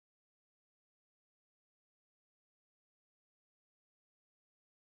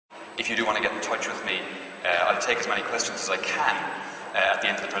if you do want to get in touch with me, I'll take as many questions as I can at the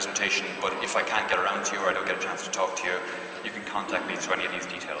end of the presentation, but if I can't get around to you or I don't get a chance to talk to you, you can contact me through any of these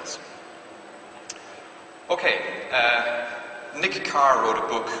details. Okay, Nick Carr wrote a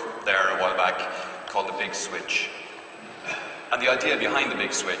book there a while back called The Big Switch. And the idea behind The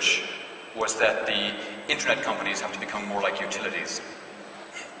Big Switch was that the internet companies have to become more like utilities.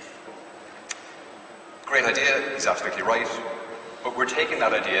 Great idea, he's absolutely right, but we're taking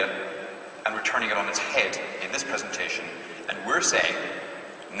that idea and we're turning it on its head in this presentation, and we're saying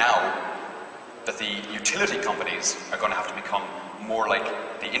now that the utility companies are going to have to become more like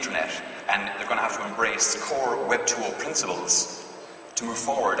the internet, and they're going to have to embrace core Web2.0 principles to move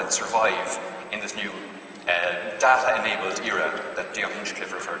forward and survive in this new data-enabled era that Dion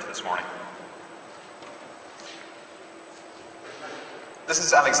Hinchcliffe referred to this morning. This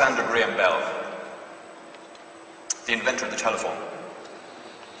is Alexander Graham Bell, the inventor of the telephone.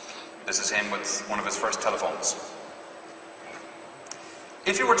 This is him with one of his first telephones.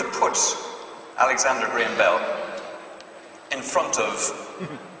 If you were to put Alexander Graham Bell in front of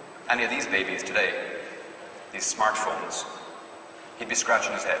any of these babies today, these smartphones, he'd be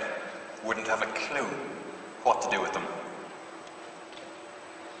scratching his head, wouldn't have a clue what to do with them.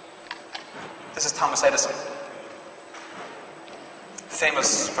 This is Thomas Edison,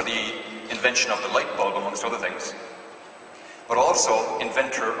 famous for the invention of the light bulb, amongst other things, but also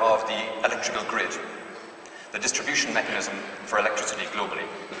inventor of the electrical grid, the distribution mechanism for electricity globally.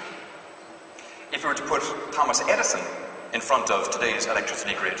 If we were to put Thomas Edison in front of today's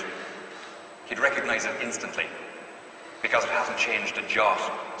electricity grid, he'd recognize it instantly, because it hasn't changed a jot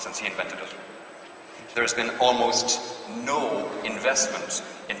since he invented it. There's been almost no investment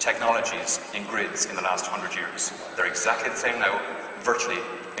in technologies in grids in the last 100 years. They're exactly the same now, virtually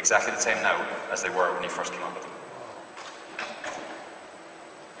exactly the same now as they were when he first came up with them.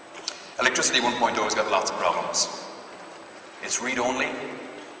 Electricity 1.0 has got lots of problems. It's read-only.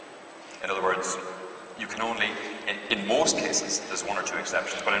 In other words, you can only, in most cases, there's one or two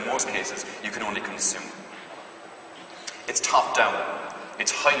exceptions, but in most cases, you can only consume. It's top-down.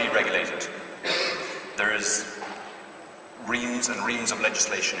 It's highly regulated. There is reams and reams of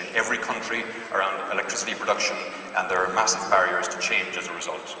legislation in every country around electricity production, and there are massive barriers to change as a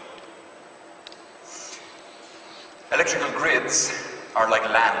result. Electrical grids are like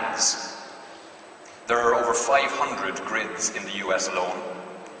lands. There are over 500 grids in the US alone.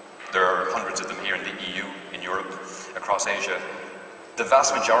 There are hundreds of them here in the EU, in Europe, across Asia. The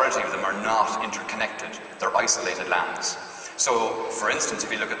vast majority of them are not interconnected. They're isolated lands. So, for instance,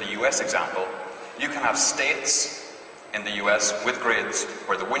 if you look at the US example, you can have states in the US with grids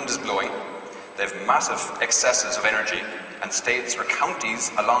where the wind is blowing, they have massive excesses of energy, and states or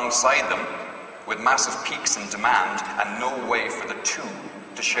counties alongside them with massive peaks in demand and no way for the two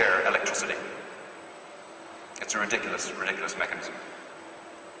to share electricity. It's a ridiculous, ridiculous mechanism.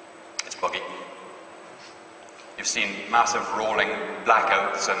 It's buggy. You've seen massive rolling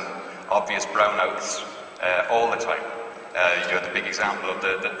blackouts and obvious brownouts all the time. You had the big example of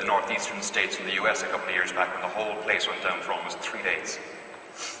the northeastern states in the US a couple of years back when the whole place went down for almost 3 days.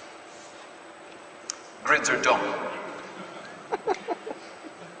 Grids are dumb.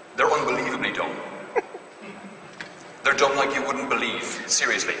 They're unbelievably dumb. They're dumb like you wouldn't believe,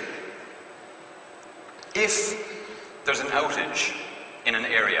 seriously. If there's an outage in an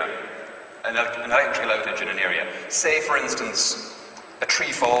area, an electrical outage in an area, say for instance, a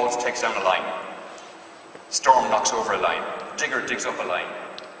tree falls, takes down a line, storm knocks over a line, digger digs up a line,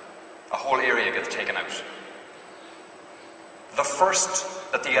 a whole area gets taken out. The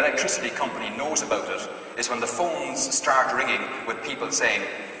first that the electricity company knows about it is when the phones start ringing with people saying,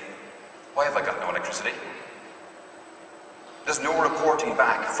 "Why have I got no electricity?" There's no reporting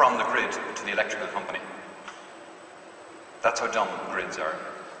back from the grid to the electrical company. That's how dumb grids are.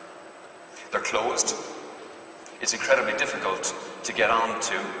 They're closed. It's incredibly difficult to get on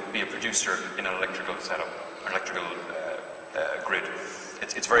to be a producer in an electrical setup, an electrical grid.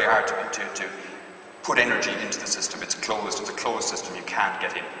 It's very hard to put energy into the system. It's closed. It's a closed system. You can't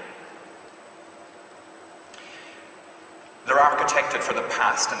get in. They're architected for the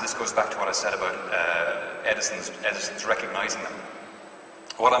past, and this goes back to what I said about Edison's recognizing them.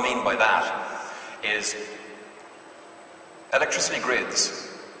 What I mean by that is electricity grids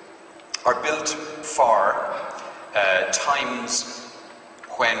are built for times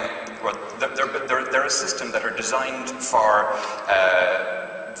when they're a system that are designed for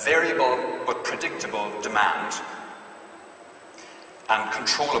variable but predictable demand and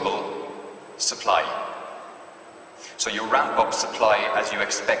controllable supply. So you ramp up supply as you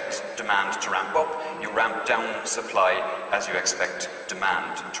expect demand to ramp up, you ramp down supply as you expect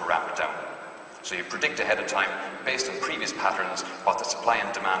demand to ramp down. So you predict ahead of time, based on previous patterns, what the supply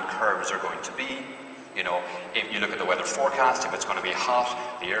and demand curves are going to be. You know, if you look at the weather forecast, if it's going to be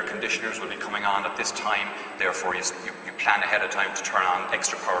hot, the air conditioners will be coming on at this time, therefore you plan ahead of time to turn on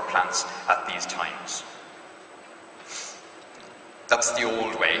extra power plants at these times. That's the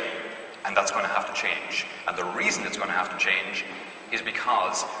old way, and that's going to have to change. And the reason it's going to have to change is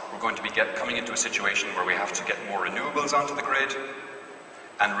because we're going to be coming into a situation where we have to get more renewables onto the grid,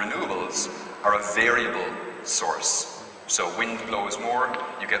 and renewables are a variable source. So wind blows more,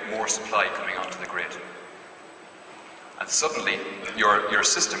 you get more supply coming onto the grid. And suddenly, your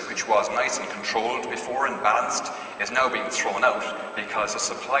system, which was nice and controlled before and balanced, is now being thrown out because the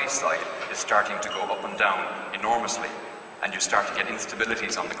supply side is starting to go up and down enormously, and you start to get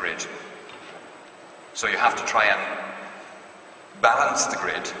instabilities on the grid. So you have to try and balance the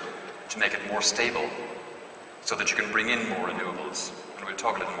grid to make it more stable so that you can bring in more renewables. And we'll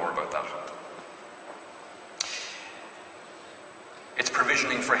talk a little more about that. It's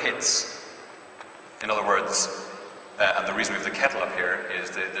provisioning for hits. In other words, and the reason we have the kettle up here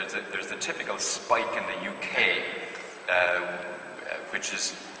is that there's the typical spike in the UK, which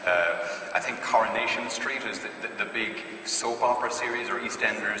is, I think Coronation Street is the big soap opera series or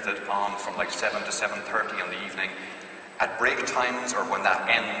EastEnders that on from like 7 to 7:30 in the evening. At break times, or when that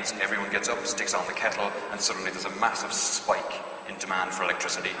ends, everyone gets up, sticks on the kettle, and suddenly there's a massive spike in demand for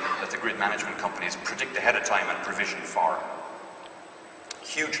electricity that the grid management companies predict ahead of time and provision for.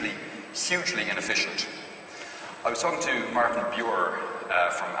 Hugely, hugely inefficient. I was talking to Martin Buer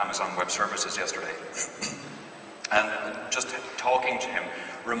from Amazon Web Services yesterday, and just talking to him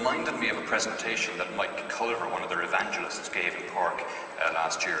reminded me of a presentation that Mike Culver, one of their evangelists, gave in Cork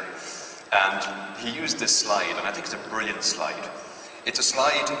last year. And he used this slide, and I think it's a brilliant slide. It's a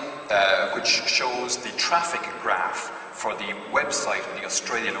slide which shows the traffic graph for the website of the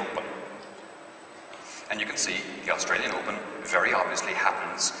Australian Open. And you can see the Australian Open very obviously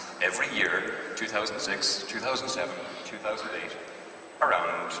happens every year, 2006, 2007, 2008,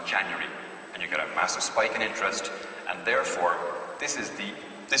 around January. And you get a massive spike in interest, and therefore this is the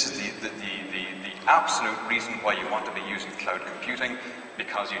absolute reason why you want to be using cloud computing,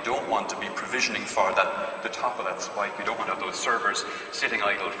 because you don't want to be provisioning for the top of that spike. You don't want to have those servers sitting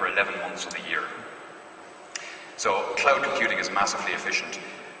idle for 11 months of the year. So cloud computing is massively efficient.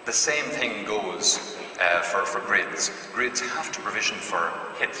 The same thing goes for grids. Grids have to provision for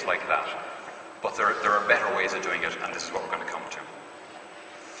hits like that, but there are better ways of doing it, and this is what we're going to come to.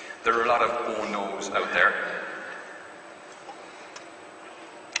 There are a lot of oh no's out there.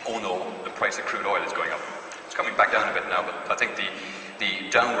 Oh no, the price of crude oil is going up. It's coming back down a bit now, but I think the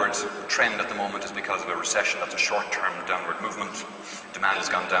downward trend at the moment is because of a recession. That's a short-term downward movement. Demand has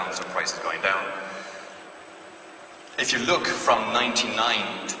gone down, so price is going down. If you look from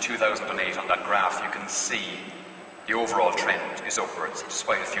 1999 to 2008 on that graph, you can see the overall trend is upwards,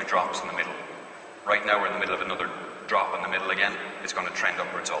 despite a few drops in the middle. Right now we're in the middle of another drop in the middle again. It's going to trend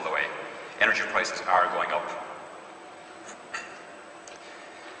upwards all the way. Energy prices are going up.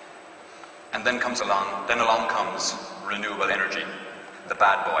 And then along comes renewable energy, the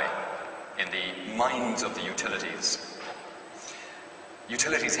bad boy, in the minds of the utilities.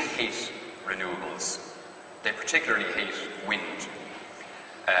 Utilities hate renewables. They particularly hate wind.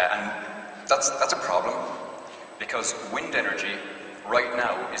 And that's a problem, because wind energy right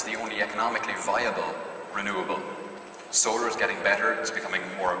now is the only economically viable renewable. Solar is getting better, it's becoming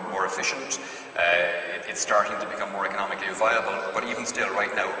more efficient, it's starting to become more economically viable, but even still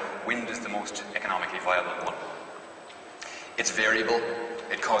right now, wind is the most economically viable one. It's variable,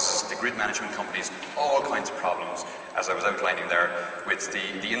 it causes the grid management companies all kinds of problems, as I was outlining there, with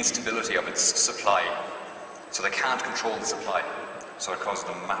the instability of its supply. So they can't control the supply, so it causes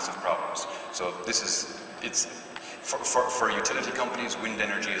them massive problems. So this is, for utility companies, wind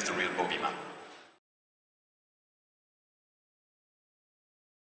energy is the real bogeyman.